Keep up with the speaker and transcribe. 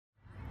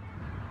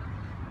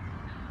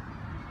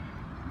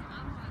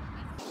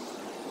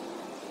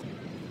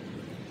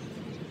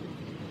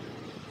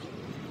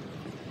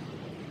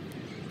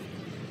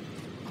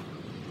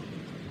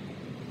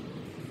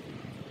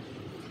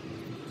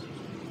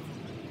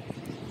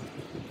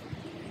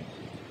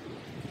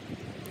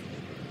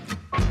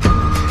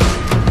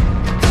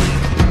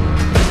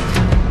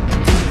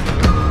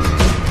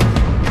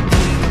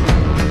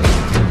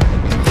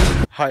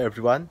Hi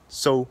everyone,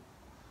 so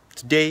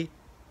today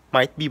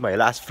might be my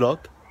last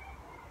vlog,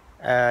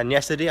 and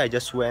yesterday I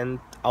just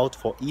went out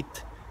for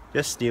eat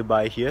just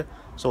nearby here.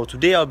 So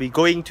today I'll be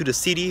going to the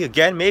city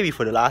again, maybe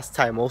for the last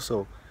time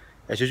also.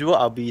 As usual,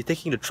 I'll be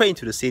taking the train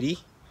to the city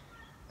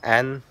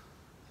and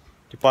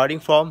departing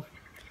from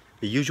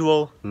the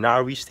usual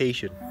Narwee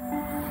station.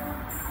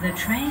 The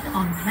train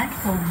on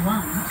platform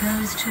 1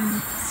 goes to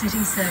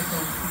City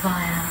Circle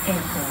via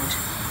airport.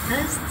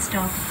 First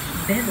stop,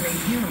 Beverly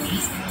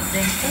Hills,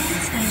 then all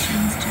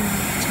stations to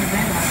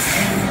Tirella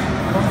and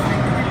Wolli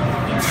Creek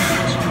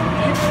International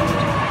Airport,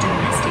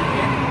 Domestic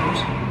Airport.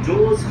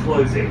 Doors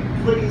closing.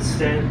 Please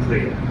stand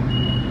clear.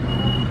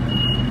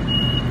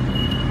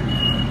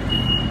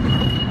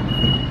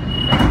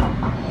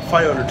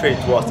 Finally on the train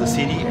towards the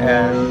city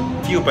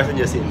and few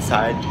passengers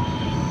inside.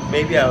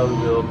 Maybe I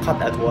will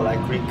cut at Wolli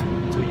Creek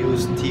to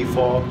use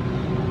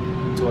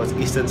T4 towards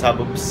Eastern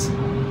Suburbs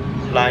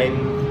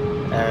line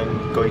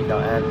and going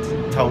down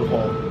at Town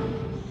Hall.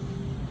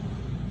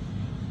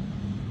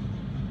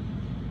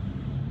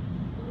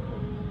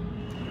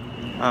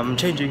 I'm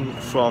changing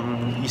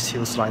from East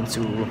Hills line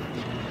to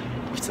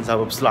Eastern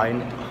Suburbs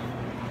line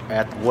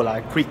at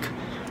Wolli Creek,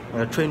 and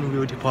the train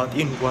will depart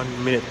in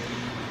 1 minute,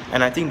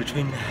 and I think the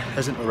train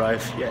hasn't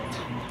arrived yet.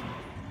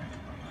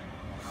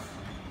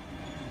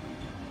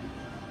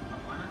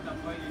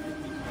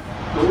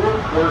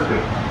 Doors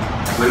closing.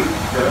 Please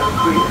stand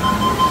clear.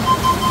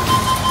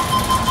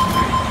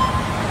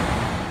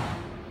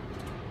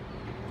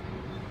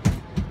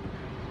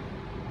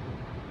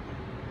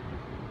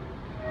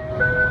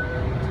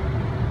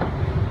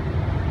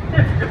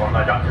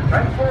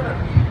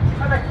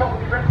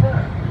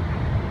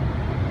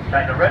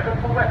 Change to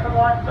Redmond for Western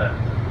Line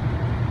service.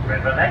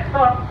 Redmond next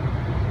stop.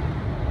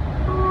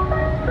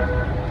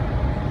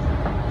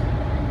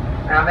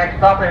 Our next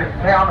stop is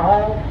Town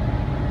Hall.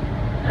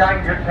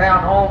 Change at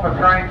Town Hall for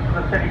trains to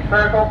the City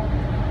Circle.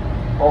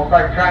 Also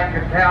change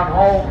at Town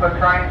Hall for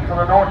trains for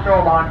the North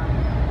Shore Line.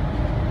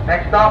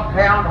 Next stop,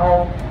 Town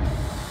Hall.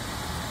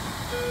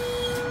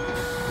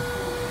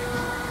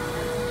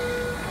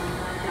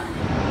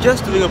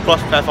 Just doing a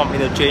cross-platform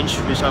interchange,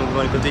 which I'm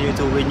going to continue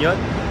to Vineyard,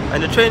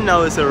 and the train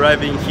now is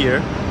arriving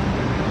here.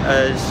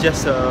 It's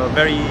just a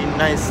very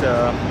nice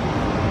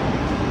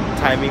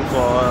timing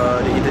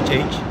for the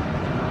interchange.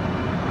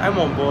 I'm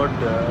on board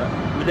the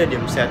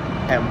Millennium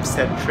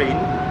MZ train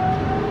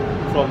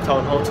from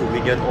Town Hall to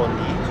Vineyard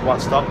only,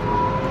 one stop,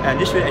 and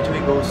this train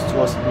actually goes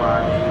towards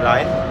my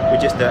line,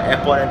 which is the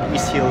Airport and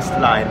East Hills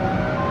line,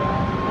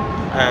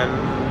 and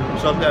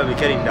shortly I'll be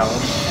getting down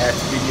at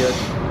Vineyard.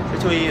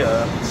 It's actually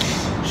a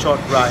short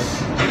ride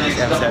in this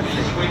MZ train.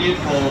 Winyan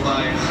followed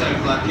by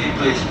Circular Quay.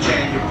 Please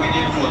change your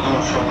Winyan for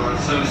North Shoreline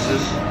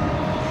services.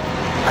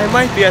 I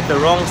might be at the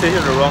wrong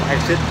station, the wrong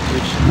exit,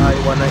 which I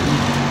wanna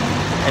eat,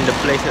 and the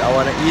place that I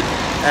wanna eat,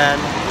 and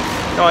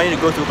now I need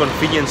to go to a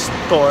convenience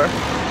store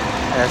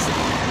as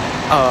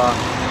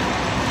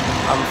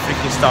I'm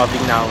freaking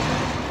starving now.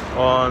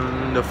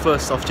 On the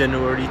 1st of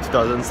January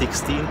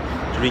 2016,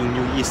 during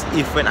New Year's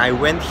Eve, when I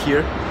went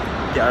here,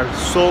 there are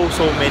so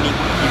many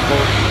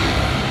people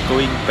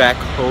going back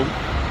home,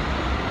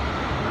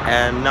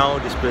 and now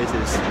this place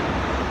is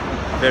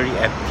very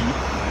empty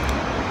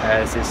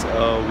as it's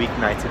a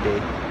weeknight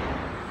today.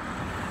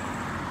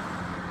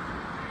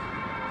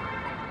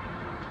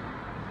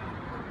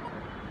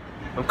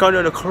 I'm currently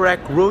on the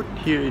correct road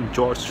here in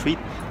George Street.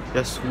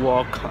 Just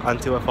walk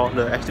until I found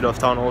the exit of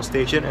Town Hall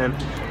station and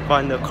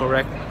find the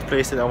correct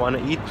place that I want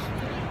to eat.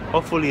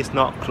 Hopefully it's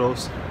not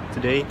closed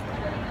today,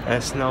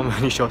 as now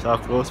many shops are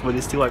closed, but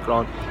it's still like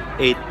around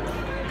 8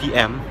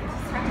 PM.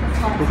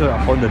 Look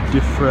at on the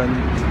different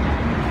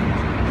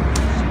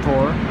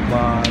store,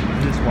 but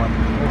this one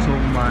also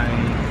my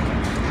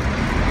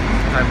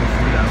type of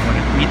food I want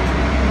to eat.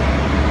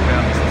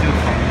 Well, it's still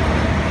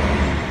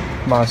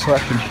coming. My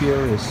selection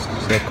here is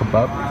the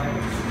kebab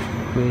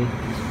with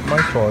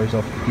my choice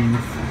of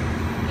beef,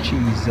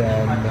 cheese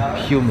and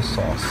hummus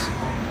sauce.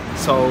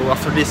 So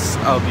after this,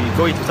 I'll be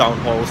going to Town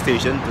Hall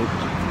station to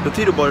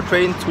continue to board the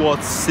train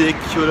towards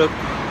Circular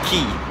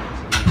Quay.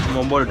 I'm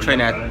on board the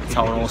train at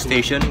Town Hall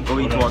station,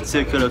 going towards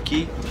Circular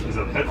Quay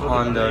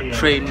on the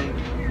train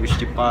which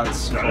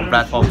departs from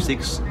platform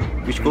 6,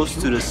 which goes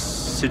to the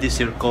City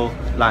Circle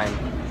line.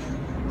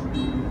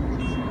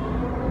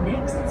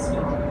 Next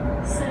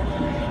stop,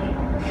 Circular Quay.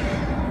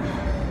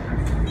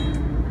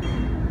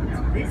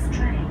 This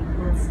train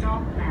will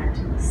stop at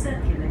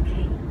Circular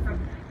Quay.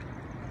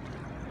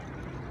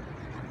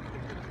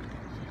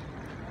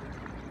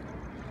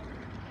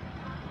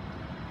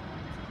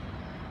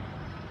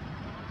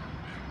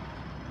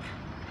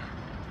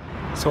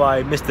 So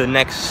I missed the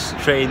next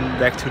train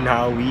back to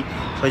Narwee,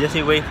 so I just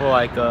need to wait for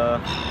like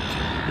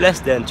less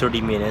than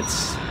 30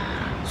 minutes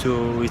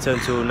to return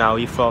to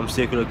Narwee from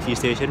Circular Quay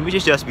station, which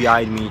is just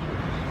behind me.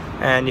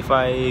 And if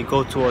I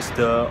go towards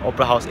the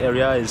Opera House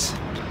area, it's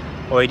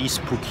already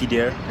spooky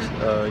there.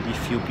 A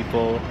few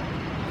people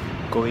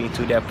going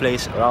to their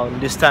place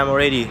around this time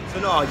already. So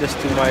now I'll just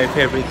do my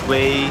favorite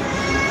way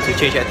to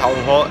change at Town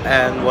Hall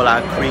and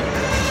Wolli Creek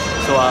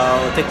So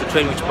I'll take the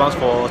train which bounds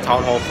for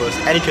Town Hall first.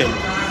 Any train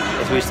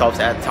which stops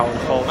at Town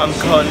Hall. I'm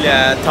currently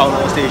at Town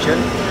Hall station.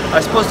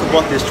 I'm supposed to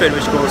board this train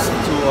which goes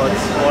towards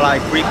Wolli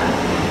Creek,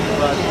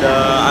 but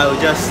I will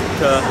just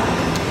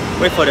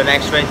wait for the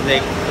next train to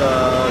take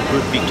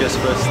good pictures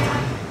first.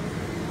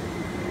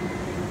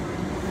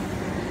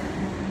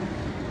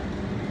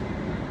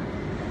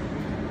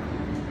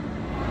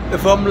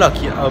 If I'm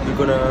lucky, I'll be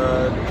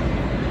gonna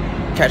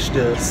catch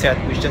the set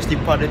which just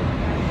departed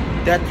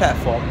that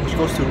platform which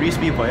goes to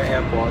Narwee via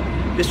airport.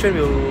 This train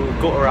will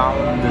go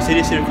around the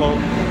city circle,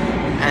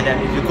 and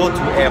then if you go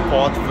to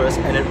airport first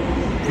and then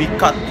we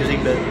cut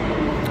using the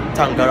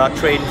Tangara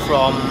train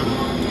from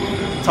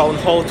Town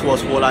Hall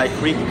towards Wolli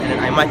Creek, and then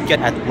I might get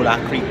at Wolli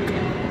Creek. The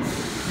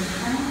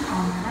train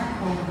on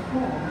platform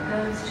 4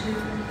 goes to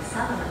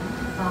Sutherland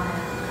via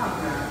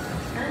Harbour.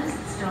 First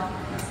stop,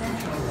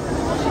 Central.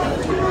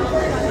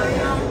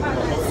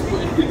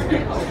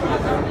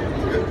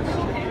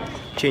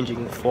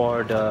 Changing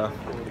for the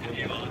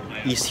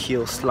East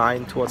Hills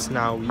line towards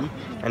Narwee,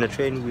 and the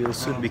train will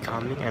soon be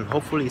coming, and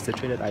hopefully it's the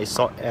train that I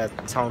saw at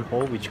Town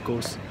Hall which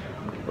goes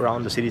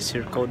around the city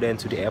circle then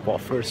to the airport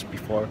first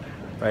before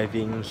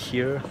arriving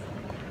here.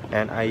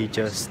 And I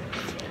just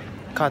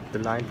cut the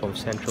line from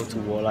Central to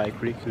Wolli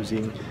Creek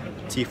using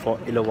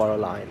T4 Illawarra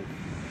line.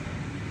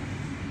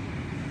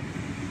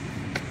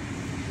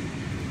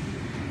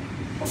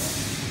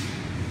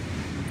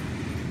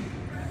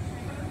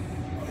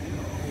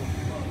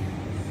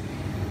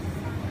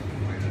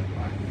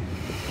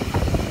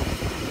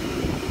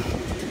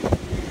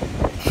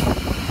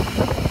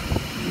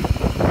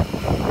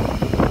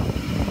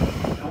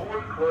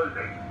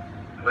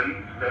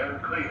 Please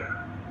stand clear.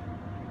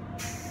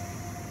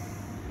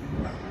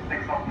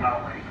 Next stop,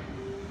 Narwee.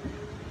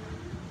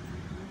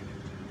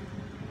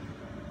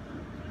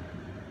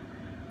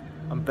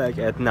 I'm back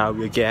at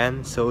Narwee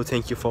again, so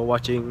thank you for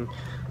watching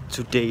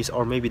today's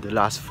or maybe the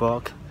last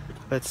vlog.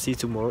 Let's see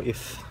tomorrow.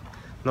 If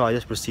no, I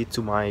just proceed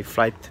to my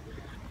flight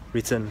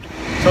return.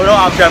 So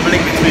now I'm traveling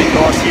between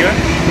doors here.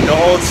 The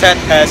old set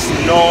has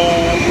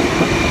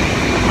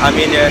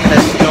it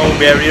has no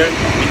barrier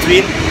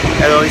between,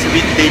 and it's a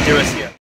bit dangerous here.